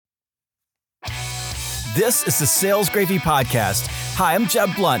This is the Sales Gravy Podcast. Hi, I'm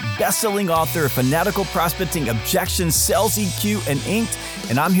Jeb Blount, best-selling author of Fanatical Prospecting, Objections, Sales EQ, and Inked,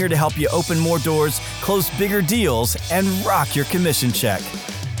 and I'm here to help you open more doors, close bigger deals, and rock your commission check.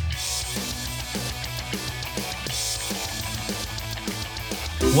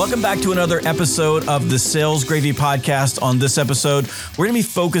 Welcome back to another episode of the Sales Gravy Podcast. On this episode, we're going to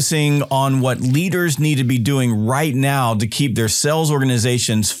be focusing on what leaders need to be doing right now to keep their sales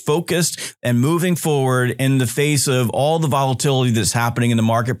organizations focused and moving forward in the face of all the volatility that's happening in the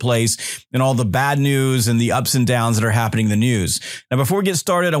marketplace and all the bad news and the ups and downs that are happening in the news. Now, before we get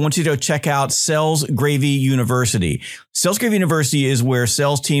started, I want you to check out Sales Gravy University. Sales Gravy University is where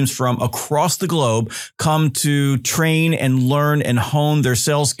sales teams from across the globe come to train and learn and hone their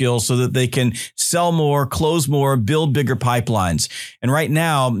sales skills so that they can sell more, close more, build bigger pipelines. And right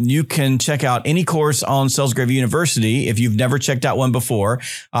now, you can check out any course on Sales Gravy University, if you've never checked out one before,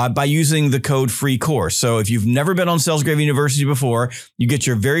 by using the code FREE course. So if you've never been on Sales Gravy University before, you get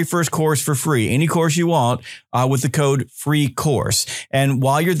your very first course for free, any course you want, with the code FREE course. And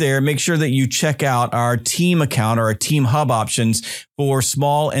while you're there, make sure that you check out our team account or our team hub options for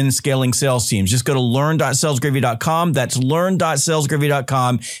small and scaling sales teams. Just go to learn.salesgravy.com. That's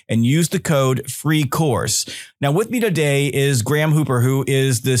learn.salesgravy.com and use the code FREE course. Now, with me today is Graham Hooper, who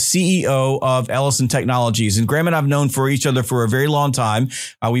is the CEO of Ellison Technologies. And Graham and I've known for each other for a very long time.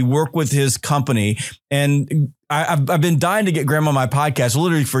 We work with his company, and I've been dying to get Graham on my podcast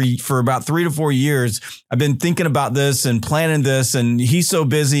literally for about 3 to 4 years. I've been thinking about this and planning this, and he's so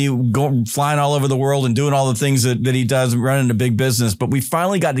busy flying all over the world and doing all the things that he does, running a big business. But we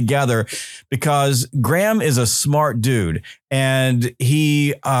finally got together because Graham is a smart dude, and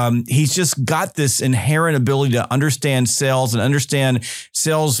he's just got this inherent ability to understand sales and understand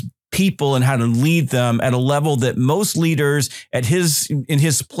sales people and how to lead them at a level that most leaders in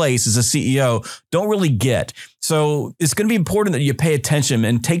his place as a CEO don't really get. So it's going to be important that you pay attention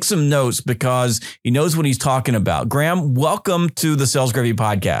and take some notes because he knows what he's talking about. Graham, welcome to the Sales Gravy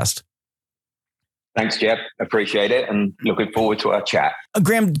Podcast. Thanks, Jeb. Appreciate it, and looking forward to our chat.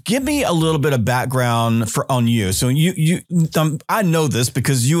 Graham, give me a little bit of background on you. So I know this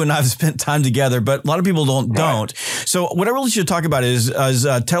because you and I have spent time together, but a lot of people don't. So what I really should talk about is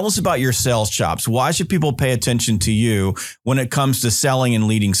tell us about your sales chops. Why should people pay attention to you when it comes to selling and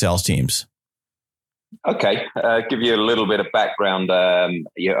leading sales teams? Okay, give you a little bit of background.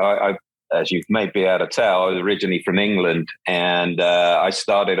 I, as you may be able to tell, I was originally from England, and I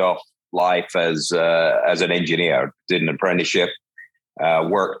started off life as an engineer. Did an apprenticeship,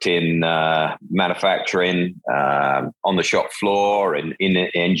 worked in manufacturing, on the shop floor, in the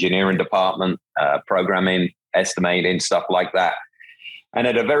engineering department, programming, estimating, stuff like that. And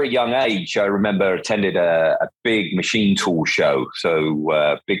at a very young age, I remember attended a big machine tool show.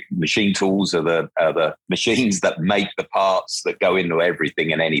 So big machine tools are the machines that make the parts that go into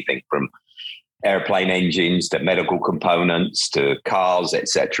everything and anything, from airplane engines to medical components to cars, et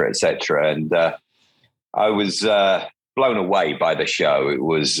cetera, et cetera. And I was blown away by the show. It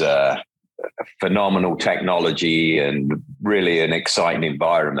was phenomenal technology and really an exciting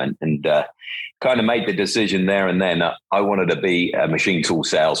environment, and kind of made the decision there and then I wanted to be a machine tool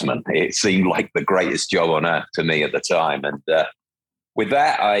salesman. It seemed like the greatest job on earth to me at the time. And with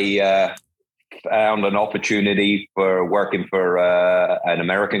that, I found an opportunity for working for an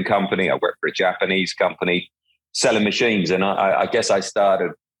American company. I worked for a Japanese company selling machines. And I guess I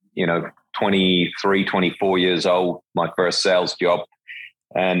started, 23, 24 years old, my first sales job.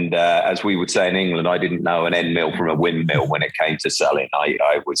 And as we would say in England, I didn't know an end mill from a windmill when it came to selling.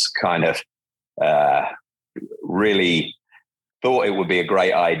 I was kind of really thought it would be a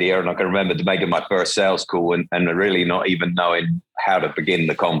great idea. And I can remember making my first sales call and really not even knowing how to begin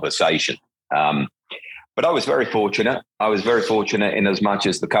the conversation. But I was very fortunate. In as much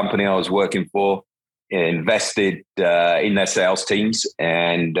as the company I was working for invested in their sales teams.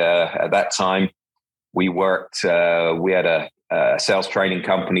 And at that time, we had a sales training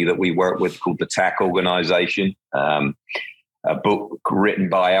company that we worked with called the TAC Organization, a book written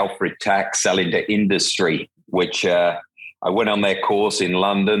by Alfred Tack, Selling to Industry, which I went on their course in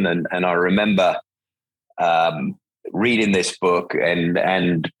London. And I remember reading this book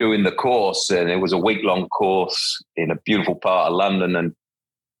and doing the course, and it was a week-long course in a beautiful part of London, and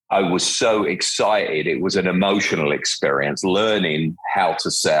I was so excited. It was an emotional experience, learning how to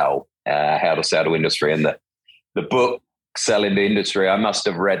sell to industry. And the book, Selling to Industry, I must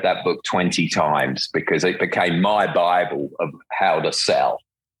have read that book 20 times because it became my Bible of how to sell.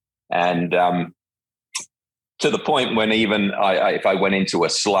 And to the point when even if I went into a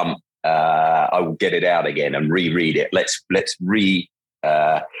slump, I will get it out again and reread it. Let's relook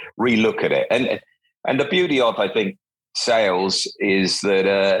at it. And And the beauty of, I think, sales is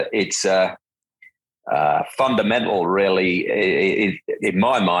that it's fundamental, really, in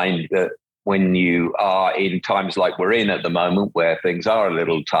my mind, that when you are in times like we're in at the moment, where things are a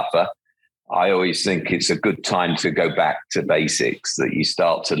little tougher, I always think it's a good time to go back to basics, that you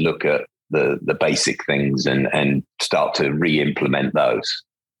start to look at the basic things and start to re-implement those.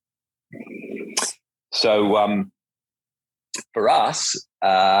 So for us,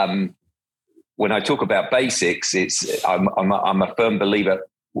 when I talk about basics, I'm a firm believer.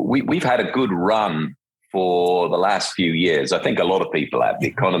 We've had a good run for the last few years. I think a lot of people have. The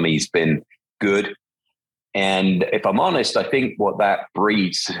economy's been good. And if I'm honest, I think what that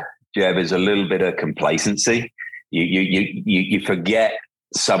breeds, Jeb, is a little bit of complacency. You forget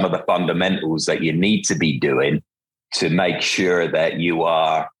some of the fundamentals that you need to be doing to make sure that you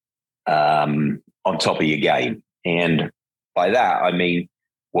are on top of your game. And by that, I mean,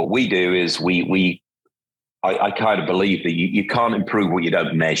 what we do is I kind of believe that you can't improve what you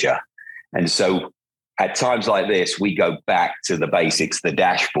don't measure. And so at times like this, we go back to the basics, the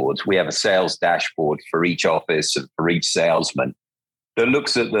dashboards. We have a sales dashboard for each office and for each salesman that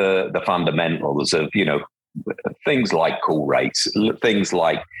looks at the fundamentals of, things like call rates, things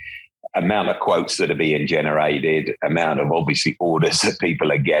like amount of quotes that are being generated, amount of obviously orders that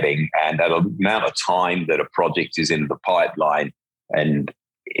people are getting, and the amount of time that a project is in the pipeline, and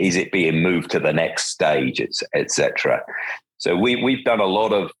is it being moved to the next stage, etc. So we've done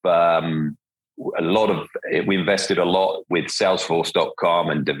we invested a lot with Salesforce.com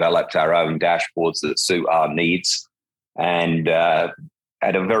and developed our own dashboards that suit our needs. And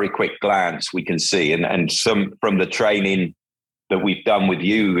at a very quick glance, we can see, and some from the training that we've done with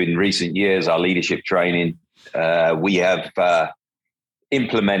you in recent years, our leadership training, we have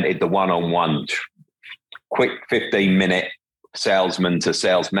implemented the one-on-one quick 15-minute salesman to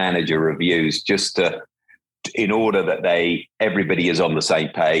sales manager reviews, just in order that everybody is on the same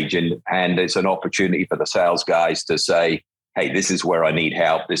page, and it's an opportunity for the sales guys to say, hey, this is where I need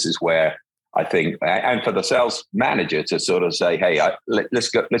help, this is where I think, and for the sales manager to sort of say, hey,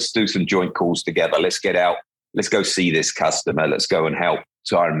 let's do some joint calls together, let's get out, let's go see this customer, let's go and help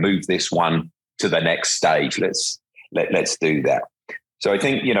try and move this one to the next stage, let's do that. So I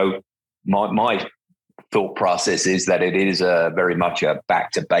think, my thought process is that it is very much a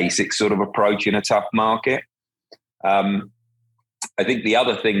back to basics sort of approach in a tough market. I think the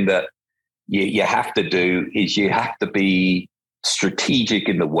other thing that you have to do is you have to be strategic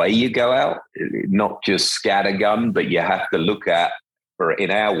in the way you go out, not just scattergun, but you have to look at,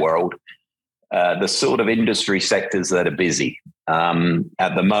 in our world, the sort of industry sectors that are busy.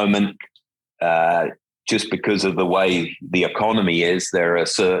 At the moment, just because of the way the economy is, there are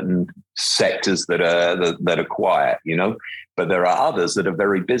certain sectors that are quiet, but there are others that are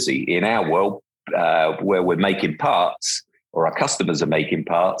very busy. In our world, where we're making parts, or our customers are making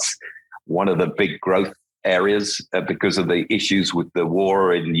parts, one of the big growth areas, because of the issues with the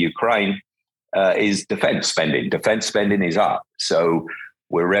war in Ukraine, is defense spending. Defense spending is up. So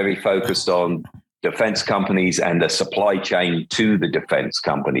we're very focused on defense companies and the supply chain to the defense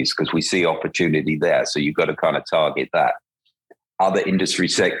companies, because we see opportunity there. So you've got to kind of target that. Other industry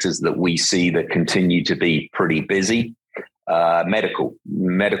sectors that we see that continue to be pretty busy, medical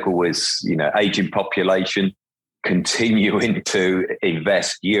is, aging population, continuing to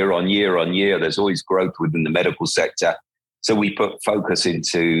invest year on year on year. There's always growth within the medical sector. So we put focus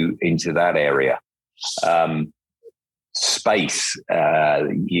into that area. Space,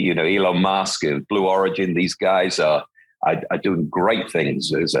 Elon Musk and Blue Origin, these guys are doing great things.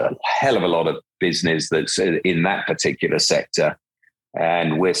 There's a hell of a lot of business that's in that particular sector.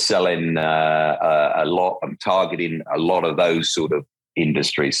 And we're selling a lot and targeting a lot of those sort of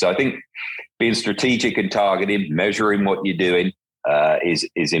industries. So I think being strategic and targeted, measuring what you're doing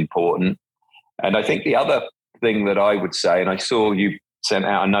is important. And I think the other thing that I would say, and I saw you sent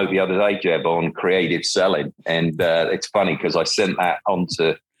out a note the other day, Jeb, on creative selling. And it's funny because I sent that on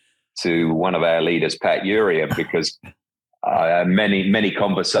to one of our leaders, Pat Urian, because I had many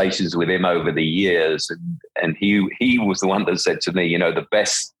conversations with him over the years. And he was the one that said to me, the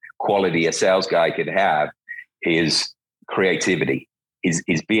best quality a sales guy could have is creativity, is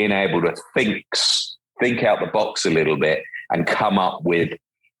being able to think out the box a little bit and come up with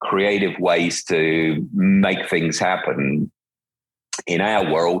creative ways to make things happen. In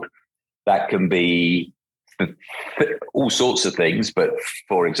our world, that can be all sorts of things. But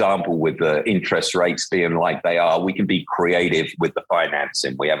for example, with the interest rates being like they are, we can be creative with the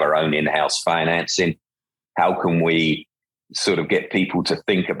financing. We have our own in-house financing. How can we sort of get people to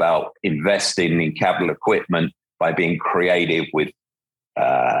think about investing in capital equipment by being creative with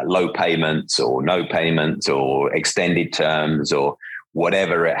low payments or no payments or extended terms or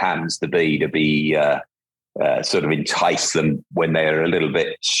whatever it happens to be sort of entice them when they're a little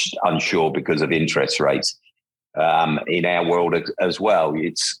bit unsure because of interest rates. In our world as well,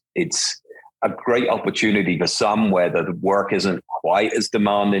 it's a great opportunity for some where the work isn't quite as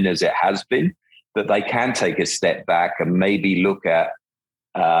demanding as it has been, that they can take a step back and maybe look at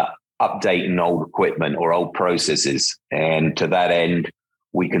updating old equipment or old processes. And to that end,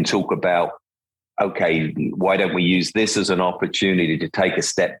 we can talk about, okay, why don't we use this as an opportunity to take a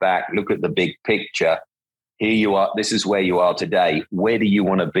step back, look at the big picture. Here you are, this is where you are today. Where do you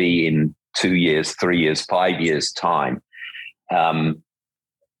want to be in 2 years, 3 years, 5 years' time?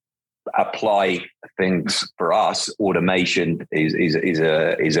 Apply things for us. Automation is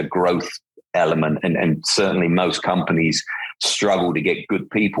a growth element, and certainly most companies struggle to get good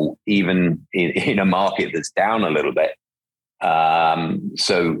people, even in a market that's down a little bit.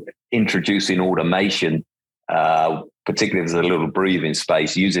 So introducing automation, particularly as a little breathing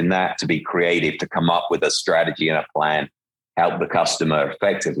space, using that to be creative, to come up with a strategy and a plan, help the customer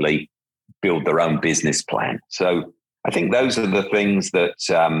effectively build their own business plan. So I think those are the things that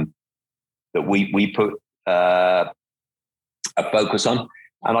that we put a focus on.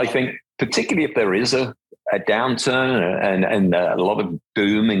 And I think particularly if there is a downturn and a lot of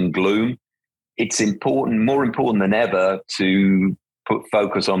doom and gloom, it's more important than ever to put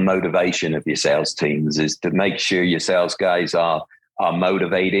focus on motivation of your sales teams, is to make sure your sales guys are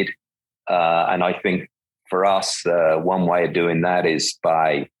motivated. And I think for us, one way of doing that is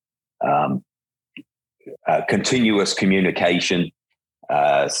by continuous communication,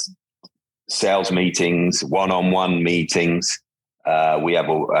 sales meetings, one-on-one meetings. We have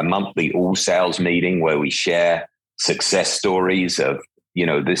a monthly all sales meeting where we share success stories of,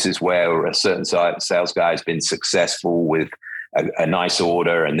 this is where a certain sales guy has been successful with a nice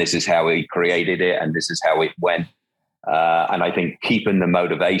order, and this is how he created it, and this is how it went. And I think keeping the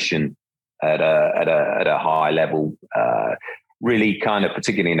motivation at a high level, really kind of,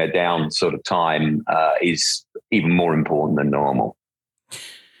 particularly in a down sort of time, is even more important than normal.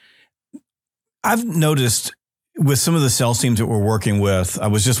 I've noticed with some of the sales teams that we're working with, I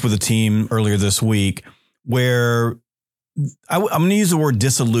was just with a team earlier this week where I'm going to use the word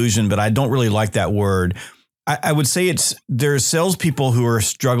disillusion, but I don't really like that word. I would say there's salespeople who are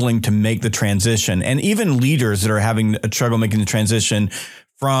struggling to make the transition, and even leaders that are having a struggle making the transition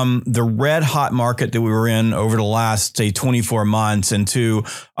from the red hot market that we were in over the last, say, 24 months into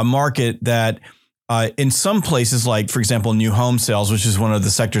a market that in some places, like, for example, new home sales, which is one of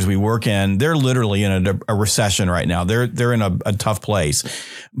the sectors we work in, they're literally in a recession right now. They're in a tough place.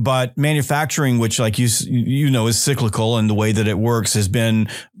 But manufacturing, which, like you know, is cyclical, and the way that it works has been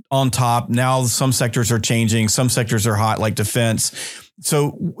on top. Now some sectors are changing. Some sectors are hot, like defense.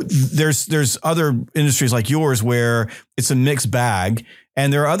 So there's other industries like yours where it's a mixed bag.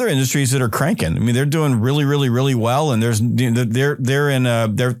 And there are other industries that are cranking. I mean, they're doing really, really, really well, and they're in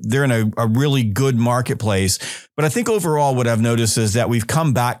a really good marketplace. But I think overall, what I've noticed is that we've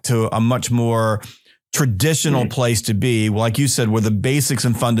come back to a much more traditional place to be, like you said, where the basics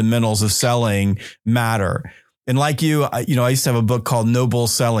and fundamentals of selling matter. And like I used to have a book called No Bull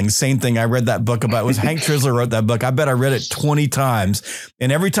Selling. Same thing. I read that book about, it was Hank Trisler wrote that book. I bet I read it 20 times.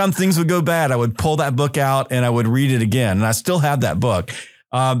 And every time things would go bad, I would pull that book out and I would read it again. And I still have that book.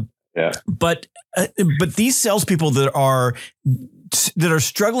 But these salespeople that are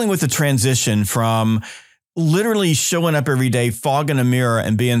struggling with the transition from literally showing up every day, fogging a mirror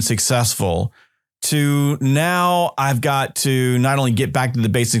and being successful, to now I've got to not only get back to the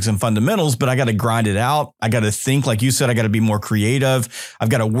basics and fundamentals, but I got to grind it out. I got to think, like you said, I got to be more creative. I've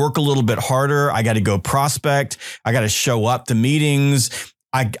got to work a little bit harder. I got to go prospect. I got to show up to meetings.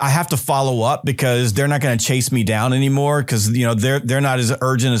 I have to follow up because they're not going to chase me down anymore, because they're not as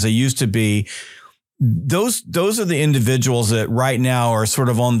urgent as they used to be. Those are the individuals that right now are sort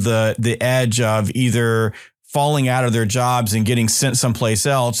of on the edge of either falling out of their jobs and getting sent someplace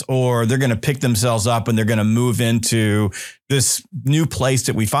else, or they're going to pick themselves up and they're going to move into this new place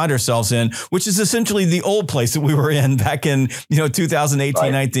that we find ourselves in, which is essentially the old place that we were in back in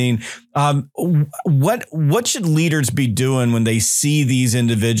 2018, 19. What should leaders be doing when they see these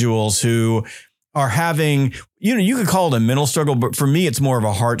individuals who are having, you could call it a mental struggle, but for me, it's more of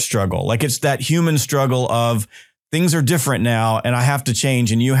a heart struggle. Like, it's that human struggle of, things are different now, and I have to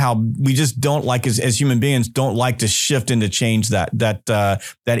change. And how we just don't like, as human beings, don't like to shift into change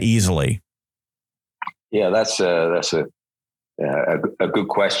that easily. Yeah, that's a good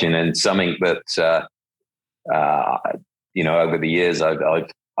question, and something that over the years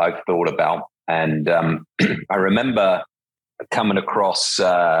I've thought about. And I remember coming across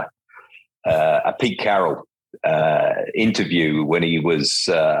a Pete Carroll interview when he was,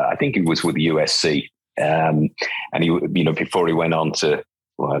 I think he was with USC, and he, before he went on to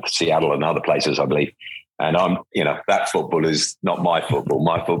Seattle and other places, I believe. And that football is not my football.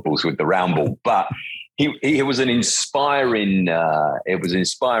 My football's with the round ball. But he was an inspiring. It was an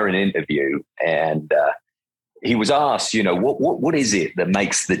inspiring interview, and he was asked, what is it that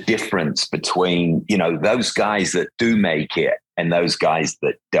makes the difference between those guys that do make it and those guys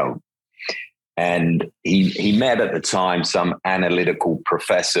that don't. And he met at the time some analytical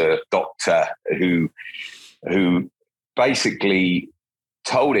professor, doctor, who basically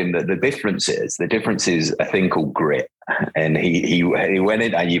told him that the difference is a thing called grit. And he went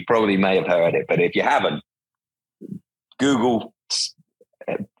in, and you probably may have heard it, but if you haven't, Google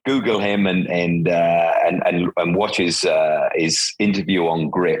him and watch his interview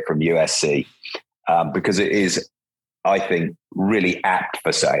on grit from USC, because it is, I think, really apt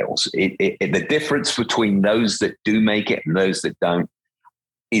for sales. The difference between those that do make it and those that don't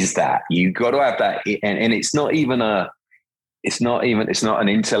is that you've got to have that, and it's not an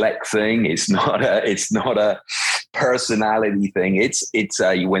intellect thing. It's not a personality thing. It's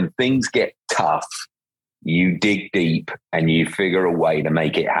when things get tough, you dig deep and you figure a way to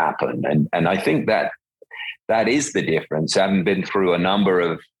make it happen. And I think that is the difference. Having been through a number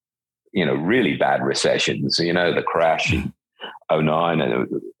of, really bad recessions, the crash in 2009,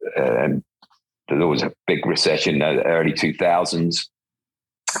 and there was a big recession in the early 2000s.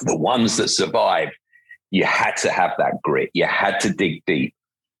 The ones that survived, you had to have that grit. You had to dig deep.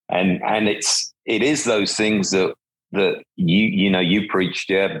 And it is those things that you preach,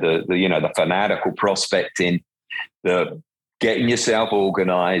 Jeb, the fanatical prospecting, the getting yourself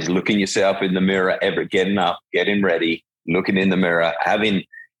organized, looking yourself in the mirror, getting up, getting ready, looking in the mirror, having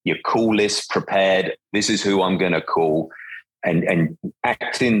your call list prepared. This is who I'm going to call. And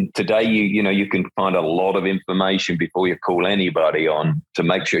acting today, you can find a lot of information before you call anybody on to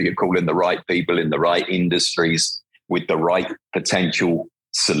make sure you're calling the right people in the right industries with the right potential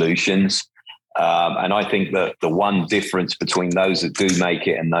solutions. And I think that the one difference between those that do make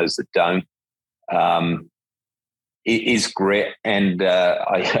it and those that don't is grit. And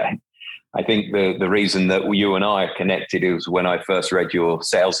I think the reason that you and I are connected is when I first read your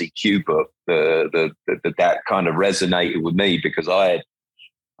Sales EQ book, that kind of resonated with me, because I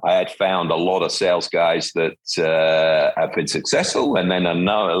had found a lot of sales guys that have been successful, and then I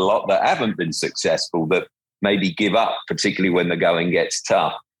know a lot that haven't been successful that maybe give up, particularly when the going gets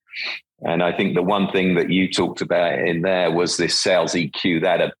tough. And I think the one thing that you talked about in there was this sales EQ,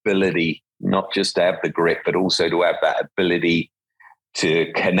 that ability not just to have the grit, but also to have that ability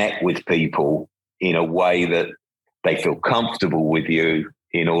to connect with people in a way that they feel comfortable with you,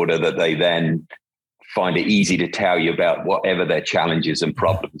 in order that they then find it easy to tell you about whatever their challenges and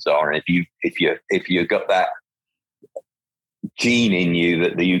problems are. And if you've got that gene in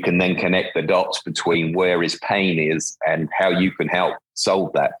you that you can then connect the dots between where his pain is and how you can help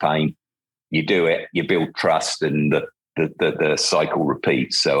solve that pain, you do it, you build trust, and the cycle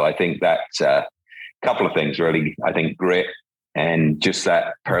repeats. So I think that's a couple of things, really. I think grit and just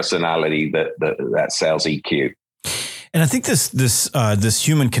that personality, that sales EQ. And I think this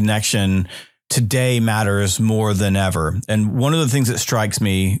human connection today matters more than ever. And one of the things that strikes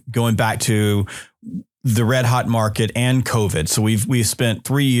me, going back to the red hot market and COVID. So we've spent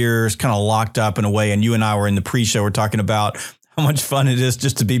 3 years kind of locked up in a way. And you and I were in the pre-show, we're talking about how much fun it is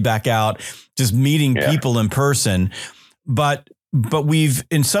just to be back out, just meeting people in person. But we've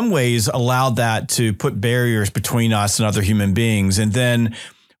in some ways allowed that to put barriers between us and other human beings. And then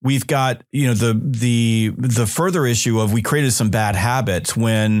we've got, the further issue of we created some bad habits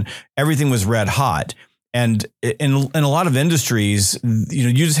when everything was red hot. And in a lot of industries,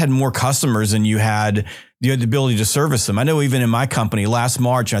 you just had more customers and you had the ability to service them. I know even in my company last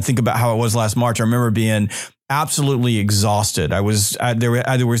March, and I think about how it was last March, I remember being absolutely exhausted. There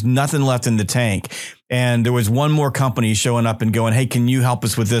was nothing left in the tank. And there was one more company showing up and going, hey, can you help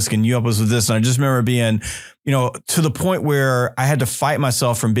us with this? Can you help us with this? And I just remember being, to the point where I had to fight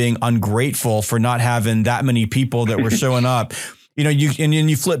myself from being ungrateful for not having that many people that were showing up.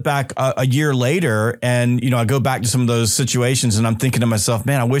 You flip back a year later and, I go back to some of those situations and I'm thinking to myself,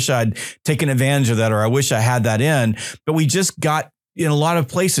 man, I wish I'd taken advantage of that, or I wish I had that in. But we just got, in a lot of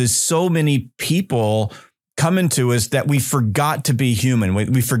places, so many people coming to us that we forgot to be human.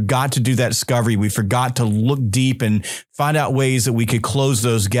 We forgot to do that discovery. We forgot to look deep and find out ways that we could close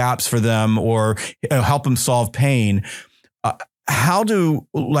those gaps for them or help them solve pain. How do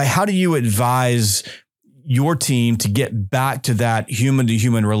you advise your team to get back to that human to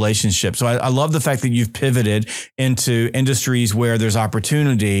human relationship? So I love the fact that you've pivoted into industries where there's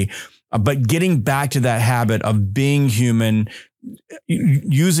opportunity, but getting back to that habit of being human,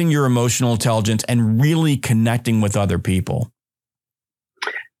 using your emotional intelligence and really connecting with other people.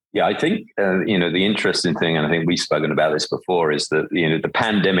 Yeah, I think, the interesting thing, and I think we've spoken about this before, is that, the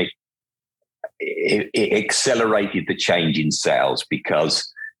pandemic, it accelerated the change in sales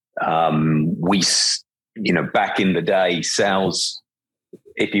because back in the day, sales,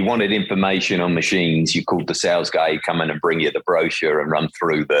 if you wanted information on machines, you called the sales guy, he'd come in and bring you the brochure and run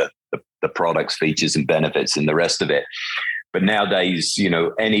through the products, features and benefits and the rest of it. But nowadays,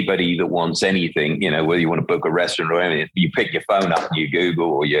 anybody that wants anything, whether you want to book a restaurant or anything, you pick your phone up and you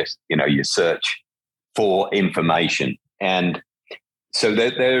Google or you search for information. And so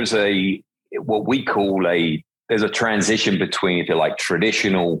there's what we call there's a transition between, if you like,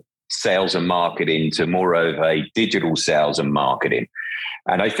 traditional sales and marketing to more of a digital sales and marketing.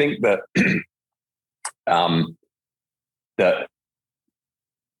 And I think that that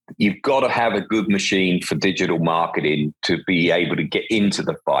you've got to have a good machine for digital marketing to be able to get into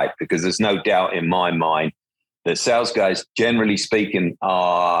the fight, because there's no doubt in my mind that sales guys, generally speaking,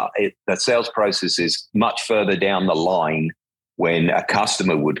 the sales process is much further down the line when a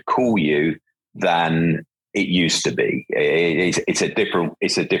customer would call you than it used to be. It's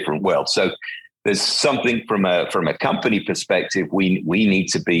a different world. So there's something from a company perspective. We need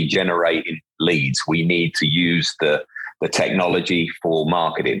to be generating leads. We need to use the technology for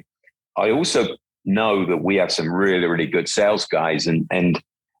marketing. I also know that we have some really, really good sales guys, and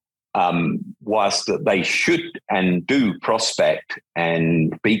whilst they should and do prospect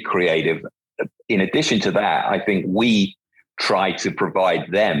and be creative, in addition to that, I think we try to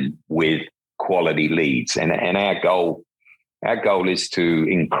provide them with quality leads, and our goal is to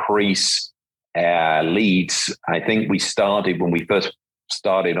increase our leads. I think when we first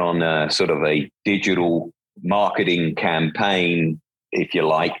started on a sort of a digital marketing campaign, if you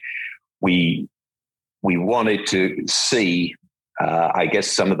like, we wanted to see, I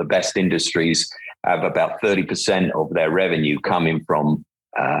guess, some of the best industries have about 30% of their revenue coming from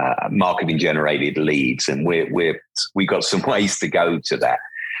marketing generated leads, and we got some ways to go to that.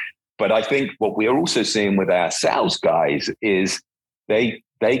 But I think what we're also seeing with our sales guys is they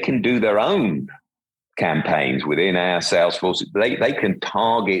can do their own campaigns within our sales force. They can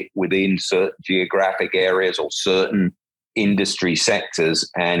target within certain geographic areas or certain industry sectors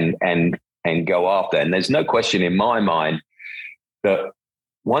and go after. And there's no question in my mind that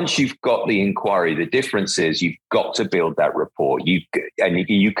once you've got the inquiry, the difference is you've got to build that rapport. You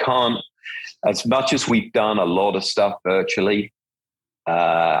can't, as much as we've done a lot of stuff virtually.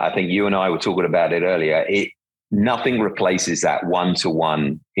 I think you and I were talking about it earlier. Nothing replaces that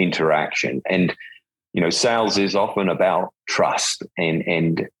one-to-one interaction. And sales is often about trust,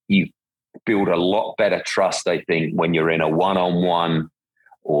 and you build a lot better trust, I think, when you're in a one-on-one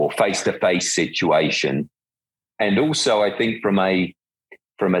or face-to-face situation. And also, I think from a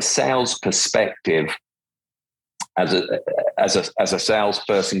sales perspective, as a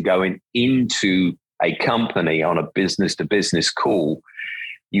salesperson going into a company on a business-to-business call,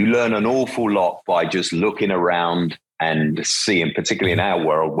 you learn an awful lot by just looking around and seeing, particularly in our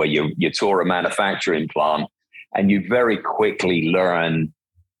world where you tour a manufacturing plant, and you very quickly learn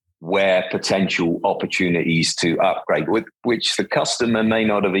where potential opportunities to upgrade, which the customer may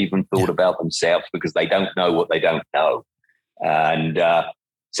not have even thought about themselves because they don't know what they don't know. And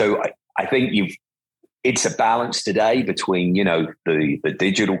so I think it's a balance today between, the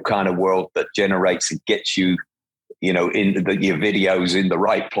digital kind of world that generates and gets you, your videos in the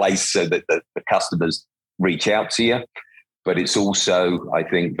right place so that the customers reach out to you. But it's also, I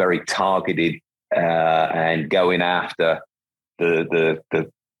think, very targeted and going after the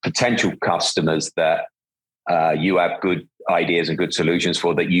potential customers that you have good ideas and good solutions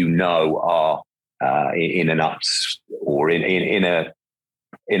for, that are in an ups or in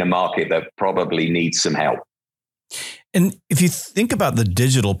a market that probably needs some help. And if you think about the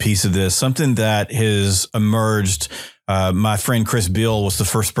digital piece of this, something that has emerged, my friend Chris Beall was the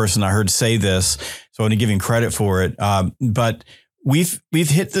first person I heard say this, so I want to give him credit for it. But we've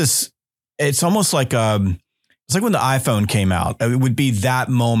hit this. It's almost like it's like when the iPhone came out. It would be that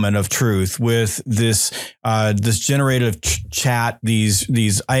moment of truth with this generative chat,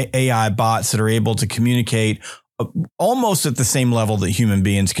 these AI bots that are able to communicate almost at the same level that human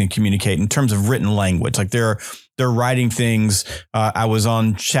beings can communicate in terms of written language. Like they're writing things. I was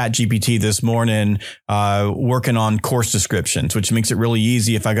on ChatGPT this morning working on course descriptions, which makes it really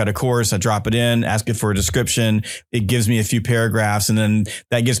easy. If I got a course, I drop it in, ask it for a description. It gives me a few paragraphs, and then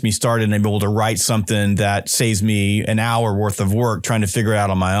that gets me started and I'm able to write something that saves me an hour worth of work trying to figure it out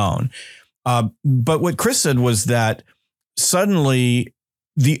on my own. But what Chris said was that suddenly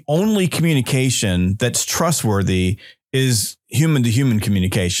the only communication that's trustworthy is human to human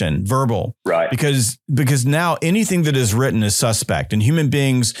communication, verbal. Right. Because now anything that is written is suspect, and human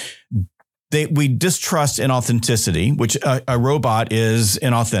beings, we distrust inauthenticity, which a robot is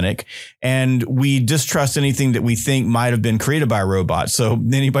inauthentic, and we distrust anything that we think might have been created by a robot. So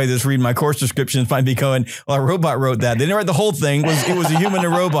anybody that's reading my course descriptions might be going, well, a robot wrote that. They didn't write the whole thing. It was a human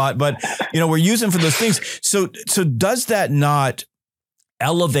and a robot, but we're using for those things. So does that not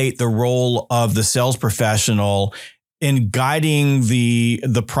elevate the role of the sales professional in guiding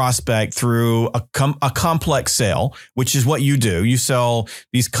the prospect through a complex sale, which is what you do? You sell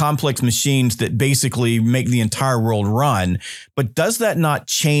these complex machines that basically make the entire world run. But does that not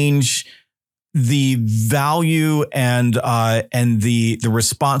change the value and the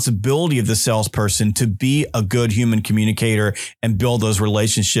responsibility of the salesperson to be a good human communicator and build those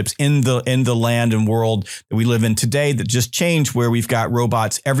relationships in the land and world that we live in today that just changed, where we've got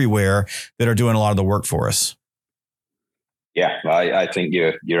robots everywhere that are doing a lot of the work for us? Yeah, I think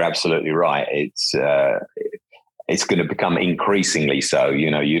you're absolutely right. It's going to become increasingly so.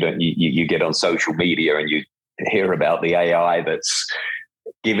 You get on social media and you hear about the AI that's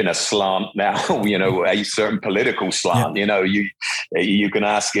given a slant now. A certain political slant. Yeah. You can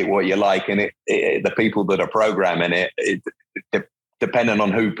ask it what you like, and the people that are programming it, depending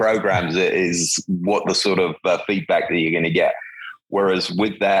on who programs it, is what the sort of feedback that you're going to get. Whereas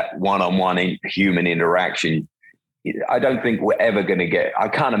with that one-on-one human interaction, I don't think we're ever going to get, I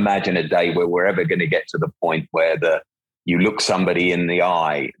can't imagine a day where we're ever going to get to the point where you look somebody in the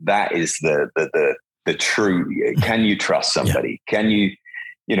eye. That is the true, can you trust somebody? Yeah. Can you,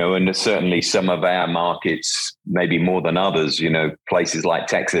 and certainly some of our markets, maybe more than others, places like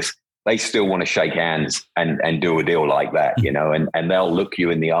Texas, they still want to shake hands and do a deal like that, and they'll look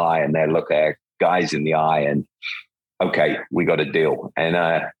you in the eye and they'll look our guys in the eye and, okay, we got a deal. And,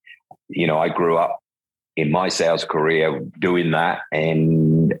 I grew up in my sales career doing that.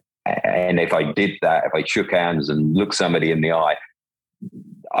 And if I did that, if I shook hands and looked somebody in the eye,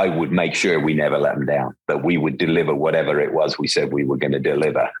 I would make sure we never let them down, that we would deliver whatever it was we said we were going to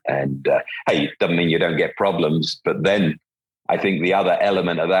deliver. And hey, it doesn't mean you don't get problems. But then I think the other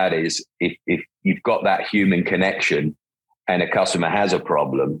element of that is if you've got that human connection and a customer has a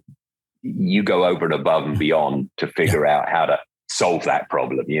problem, you go over and above and beyond to figure out how to solve that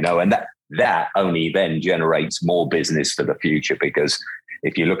problem, and that only then generates more business for the future. Because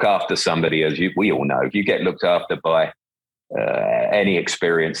if you look after somebody, as we all know, if you get looked after by any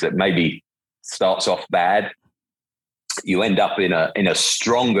experience that maybe starts off bad, you end up in a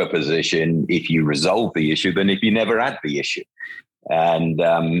stronger position if you resolve the issue than if you never had the issue. And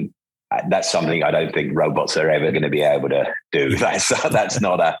that's something I don't think robots are ever going to be able to do. That's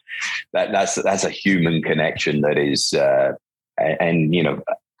not that's a human connection that is,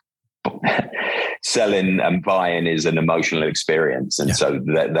 selling and buying is an emotional experience. And so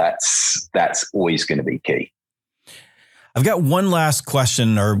that's always going to be key. I've got one last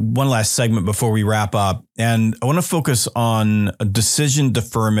question or one last segment before we wrap up. And I want to focus on decision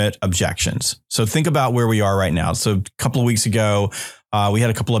deferment objections. So think about where we are right now. So a couple of weeks ago, we had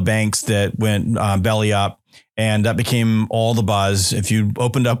a couple of banks that went belly up. And that became all the buzz. If you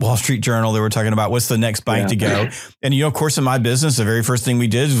opened up Wall Street Journal, they were talking about what's the next bank to go. And, of course, in my business, the very first thing we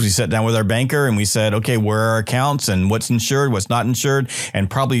did is we sat down with our banker and we said, okay, where are our accounts and what's insured, what's not insured?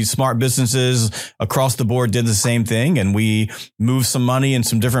 And probably smart businesses across the board did the same thing. And we moved some money in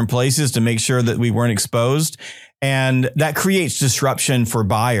some different places to make sure that we weren't exposed. And that creates disruption for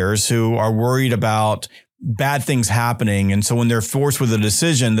buyers who are worried about bad things happening. And so when they're forced with a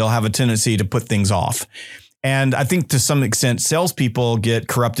decision, they'll have a tendency to put things off. And I think to some extent, salespeople get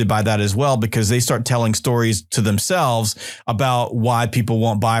corrupted by that as well, because they start telling stories to themselves about why people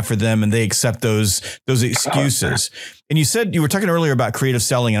won't buy for them, and they accept those excuses. And you were talking earlier about creative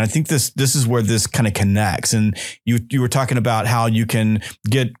selling, and I think this is where this kind of connects. And you were talking about how you can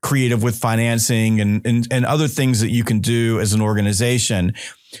get creative with financing and other things that you can do as an organization.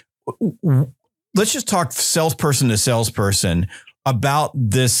 Let's just talk salesperson to salesperson about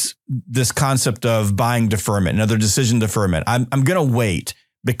this concept of buying deferment, another decision deferment. I'm going to wait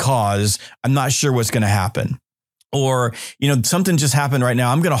because I'm not sure what's going to happen. Or, something just happened right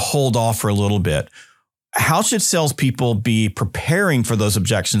now. I'm going to hold off for a little bit. how should salespeople be preparing for those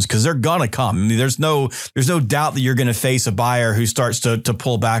objections? Because they're gonna come. I mean, there's no doubt that you're going to face a buyer who starts to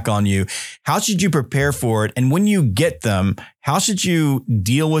pull back on you. How should you prepare for it? And when you get them, how should you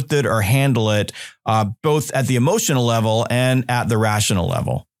deal with it or handle it, both at the emotional level and at the rational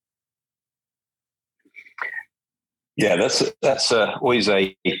level? Yeah, that's always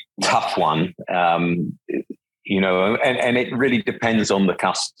a tough one. And it really depends on the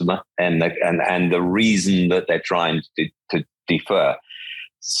customer and the reason that they're trying to defer.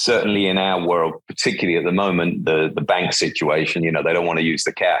 Certainly in our world, particularly at the moment, the bank situation, they don't want to use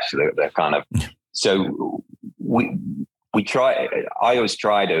the cash. They're kind of, so we try. I always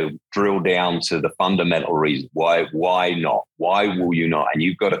try to drill down to the fundamental reason. Why not? Why will you not? And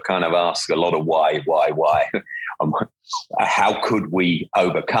you've got to kind of ask a lot of why. How could we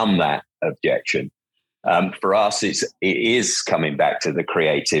overcome that objection? For us, it is coming back to the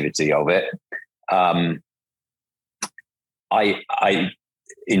creativity of it.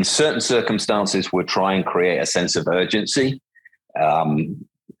 In certain circumstances, we'll try and create a sense of urgency. And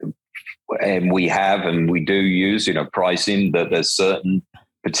we do use, pricing that there's certain,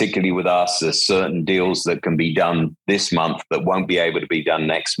 particularly with us, there's certain deals that can be done this month that won't be able to be done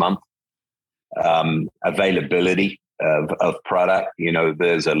next month. Availability of product,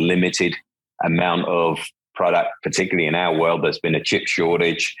 there's a limited amount of product, particularly in our world. There's been a chip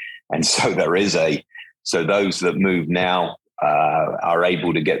shortage. And so so those that move now are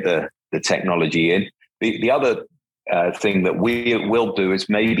able to get the technology in. The other thing that we will do is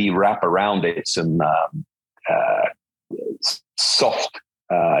maybe wrap around it some soft,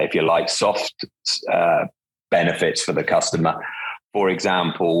 if you like, benefits for the customer. For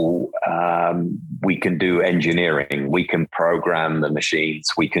example, we can do engineering, we can program the machines,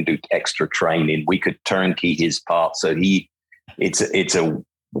 we can do extra training, we could turnkey his part so it's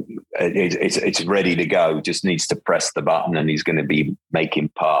ready to go. Just needs to press the button and he's going to be making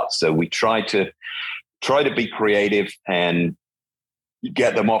parts. So we try to be creative and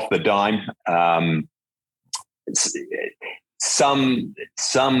get them off the dime.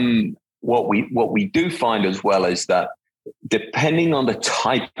 What we do find as well is that depending on the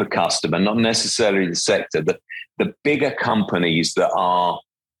type of customer, not necessarily the sector, but the bigger companies that are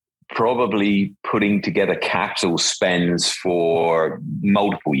probably putting together capital spends for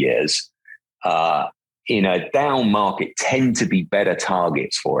multiple years in a down market tend to be better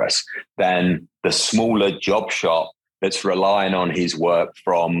targets for us than the smaller job shop that's relying on his work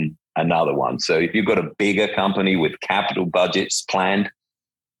from another one. So if you've got a bigger company with capital budgets planned,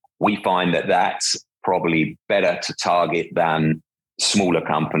 we find that that's probably better to target than smaller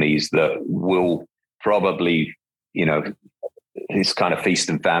companies that will probably, it's kind of feast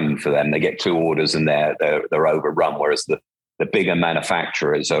and famine for them. They get 2 orders and they're overrun, whereas the bigger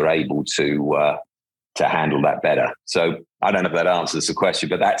manufacturers are able to handle that better. So I don't know if that answers the question,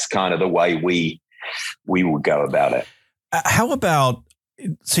 but that's kind of the way we would go about it. How about,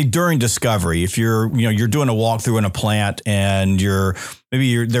 say, during discovery, if you're doing a walkthrough in a plant and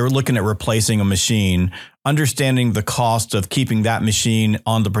they're looking at replacing a machine, understanding the cost of keeping that machine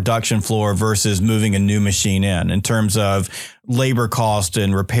on the production floor versus moving a new machine in terms of labor cost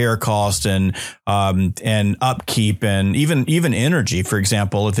and repair cost and upkeep and even energy, for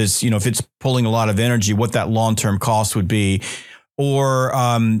example, if it's pulling a lot of energy, what that long-term cost would be. Or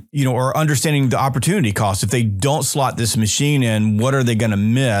understanding the opportunity cost. If they don't slot this machine in, what are they going to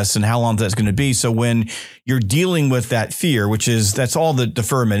miss and how long that's going to be? So when you're dealing with that fear, that's all the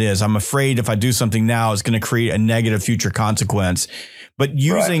deferment is. I'm afraid if I do something now, it's going to create a negative future consequence. But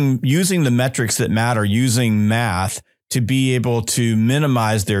using the metrics that matter, using math to be able to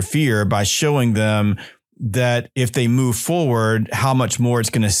minimize their fear by showing them that if they move forward, how much more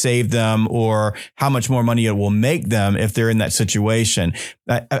it's going to save them or how much more money it will make them if they're in that situation.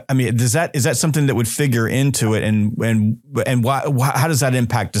 I mean, is that something that would figure into it, and why, how does that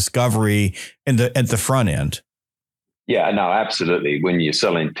impact discovery at the front end? Yeah, no, absolutely. When you're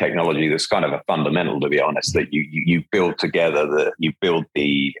selling technology, that's kind of a fundamental, to be honest, that you build together, you build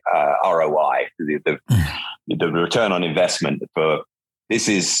the ROI, the return on investment for. This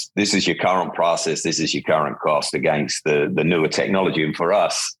is your current process. This is your current cost against the newer technology. And for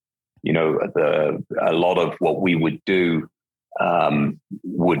us, a lot of what we would do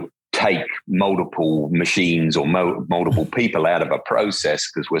would take multiple machines or multiple people out of a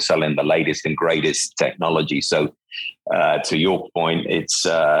process because we're selling the latest and greatest technology. So to your point, it's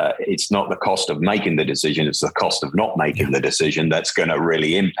not the cost of making the decision. It's the cost of not making the decision that's going to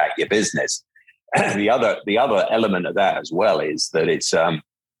really impact your business. The other element of that as well is that it's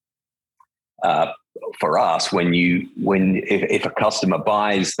for us if a customer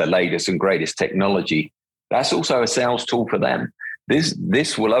buys the latest and greatest technology, That's also a sales tool for them.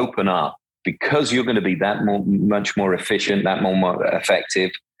 This will open up, because you're going to be much more efficient, that more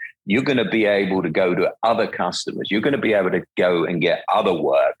effective. You're going to be able to go to other customers. You're going to be able to go and get other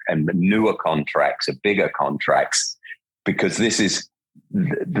work and newer contracts, bigger contracts, because this is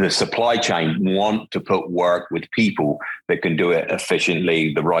the supply chain want to put work with people that can do it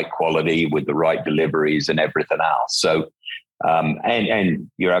efficiently, the right quality, with the right deliveries and everything else. So,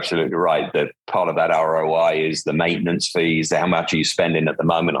 and you're absolutely right that part of that ROI is the maintenance fees. How much are you spending at the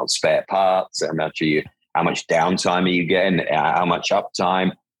moment on spare parts? How much downtime are you getting? How much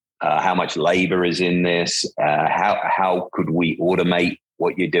uptime? How much labor is in this? How could we automate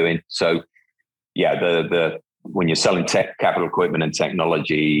what you're doing? So, yeah, when you're selling capital equipment and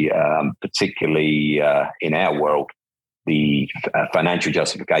technology, particularly in our world, the financial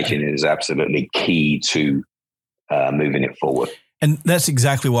justification is absolutely key to moving it forward. And that's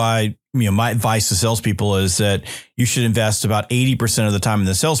exactly why, my advice to salespeople is that you should invest about 80% of the time in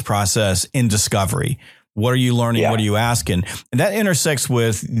the sales process in discovery. What are you learning? Yeah. What are you asking? And that intersects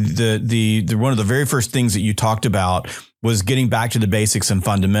with the one of the very first things that you talked about was getting back to the basics and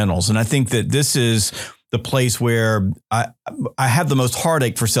fundamentals. And I think that this is the place where I have the most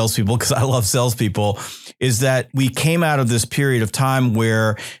heartache for salespeople, because I love salespeople, is that we came out of this period of time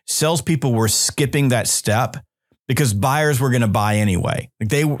where salespeople were skipping that step because buyers were going to buy anyway.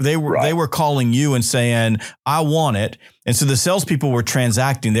 They were calling you and saying, I want it. And so the salespeople were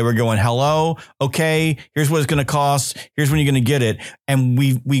transacting. They were going, hello, okay, here's what it's going to cost. Here's when you're going to get it. And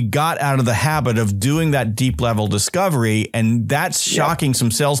we got out of the habit of doing that deep level discovery. And that's shocking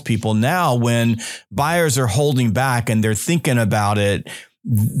some salespeople now when buyers are holding back and they're thinking about it.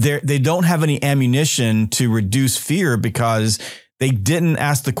 They don't have any ammunition to reduce fear because they didn't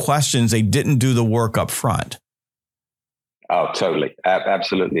ask the questions. They didn't do the work up front. Oh, totally.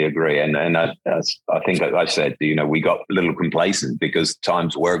 Absolutely agree. And I think I said, we got a little complacent because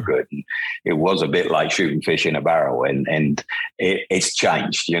times were good. And it was a bit like shooting fish in a barrel, and it's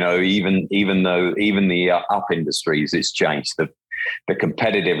changed, even the up industries, it's changed. The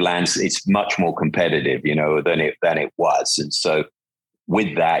competitive landscape, it's much more competitive, than it was. And so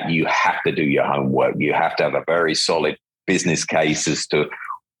with that, you have to do your homework. You have to have a very solid business case as to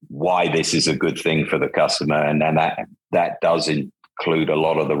why this is a good thing for the customer. And then that does include a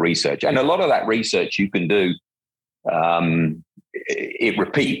lot of the research. And a lot of that research you can do, it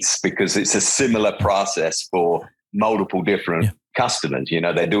repeats because it's a similar process for multiple different customers.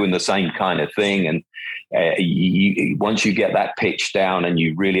 They're doing the same kind of thing. And once you get that pitch down and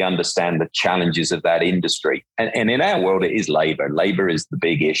you really understand the challenges of that industry, and in our world, it is labor. Labor is the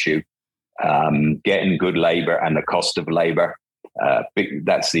big issue. Getting good labor and the cost of labor.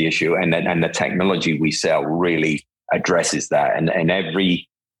 That's the issue, and the technology we sell really addresses that. And every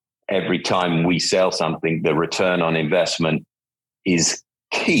time we sell something, the return on investment is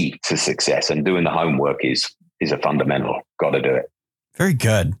key to success. And doing the homework is a fundamental. Got to do it. Very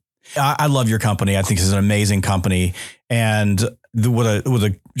good. I love your company. I think it's an amazing company, and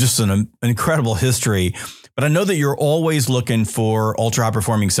with just an incredible history. But I know that you're always looking for ultra high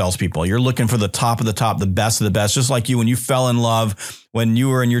performing salespeople. You're looking for the top of the top, the best of the best. Just like you, when you fell in love, when you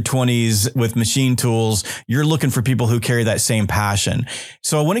were in your 20s with machine tools, you're looking for people who carry that same passion.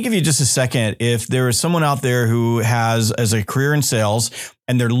 So I want to give you just a second. If there is someone out there who has as a career in sales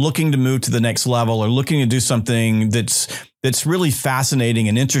and they're looking to move to the next level or looking to do something that's really fascinating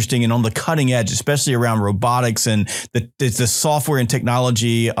and interesting and on the cutting edge, especially around robotics and the software and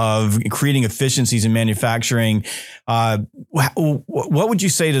technology of creating efficiencies in manufacturing. What would you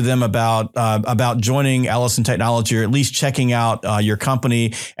say to them about joining Ellison Technology, or at least checking out your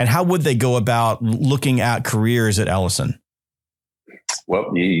company, and how would they go about looking at careers at Ellison?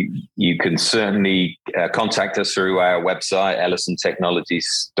 Well, you can certainly contact us through our website,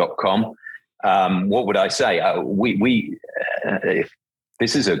 ellisontechnologies.com. What would I say?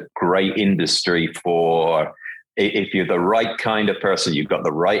 This is a great industry for, if you're the right kind of person, you've got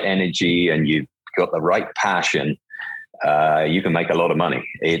the right energy and you've got the right passion, you can make a lot of money.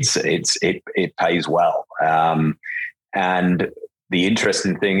 It pays well. And the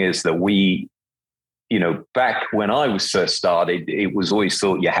interesting thing is that back when I was first started, it was always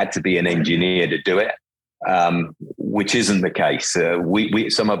thought you had to be an engineer to do it. Which isn't the case. We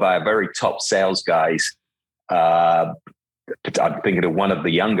some of our very top sales guys, I'm thinking of one of the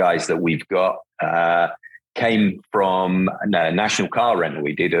young guys that we've got, came from National Car Rental.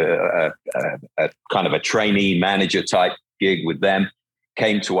 We did a kind of a trainee manager type gig with them,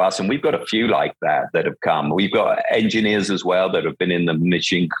 came to us, and we've got a few like that have come. We've got engineers as well that have been in the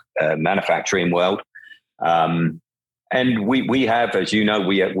machine manufacturing world. And we have, as you know,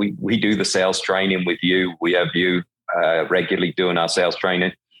 we do the sales training with you. We have you regularly doing our sales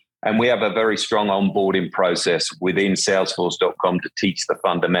training. And we have a very strong onboarding process within salesforce.com to teach the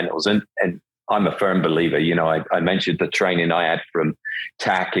fundamentals. And I'm a firm believer, I mentioned the training I had from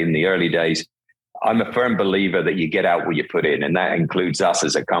TAC in the early days. I'm a firm believer that you get out what you put in. And that includes us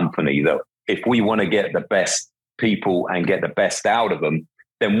as a company, that if we want to get the best people and get the best out of them,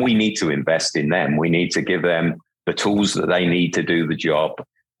 then we need to invest in them. We need to give them the tools that they need to do the job.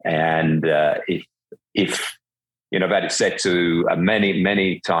 And if I've had it said to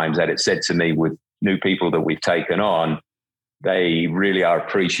many times, that it's said to me with new people that we've taken on, they really are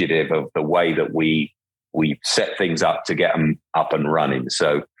appreciative of the way that we set things up to get them up and running.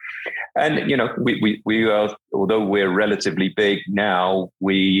 So, and we are, although we're relatively big now,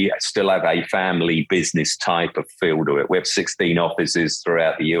 we still have a family business type of feel to it. We have 16 offices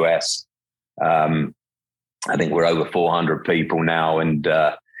throughout the US. I think we're over 400 people now, and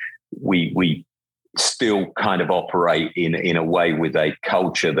we still kind of operate in a way with a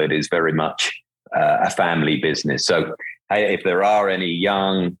culture that is very much a family business. So, hey, if there are any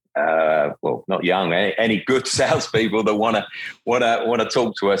young, not young, any good salespeople that want to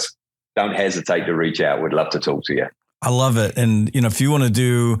talk to us, don't hesitate to reach out. We'd love to talk to you. I love it. And, if you want to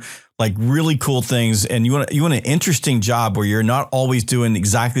do like really cool things and you want an interesting job where you're not always doing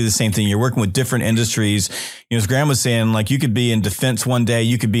exactly the same thing, you're working with different industries. As Graham was saying, like you could be in defense one day,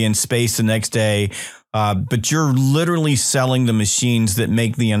 you could be in space the next day, but you're literally selling the machines that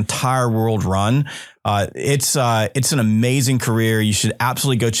make the entire world run. It's an amazing career. You should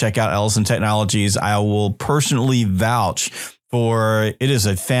absolutely go check out Ellison Technologies. I will personally vouch for it is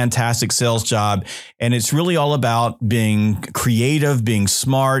a fantastic sales job. And it's really all about being creative, being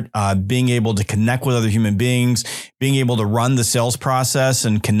smart, being able to connect with other human beings, being able to run the sales process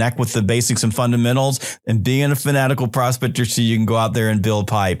and connect with the basics and fundamentals, and being a fanatical prospector so you can go out there and build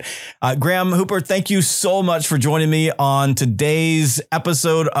pipe. Graham Hooper, thank you so much for joining me on today's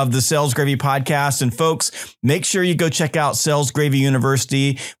episode of the Sales Gravy Podcast. And folks, make sure you go check out Sales Gravy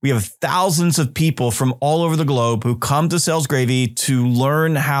University. We have thousands of people from all over the globe who come to Sales Gravy to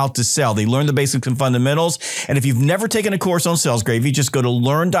learn how to sell. They learn the basics and fundamentals. And if you've never taken a course on Sales Gravy, just go to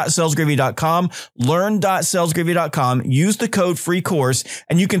learn.salesgravy.com, learn.salesgravy.com, use the code free course,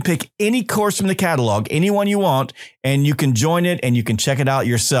 and you can pick any course from the catalog, any one you want, and you can join it and you can check it out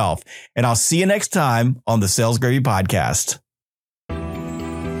yourself. And I'll see you next time on the Sales Gravy Podcast.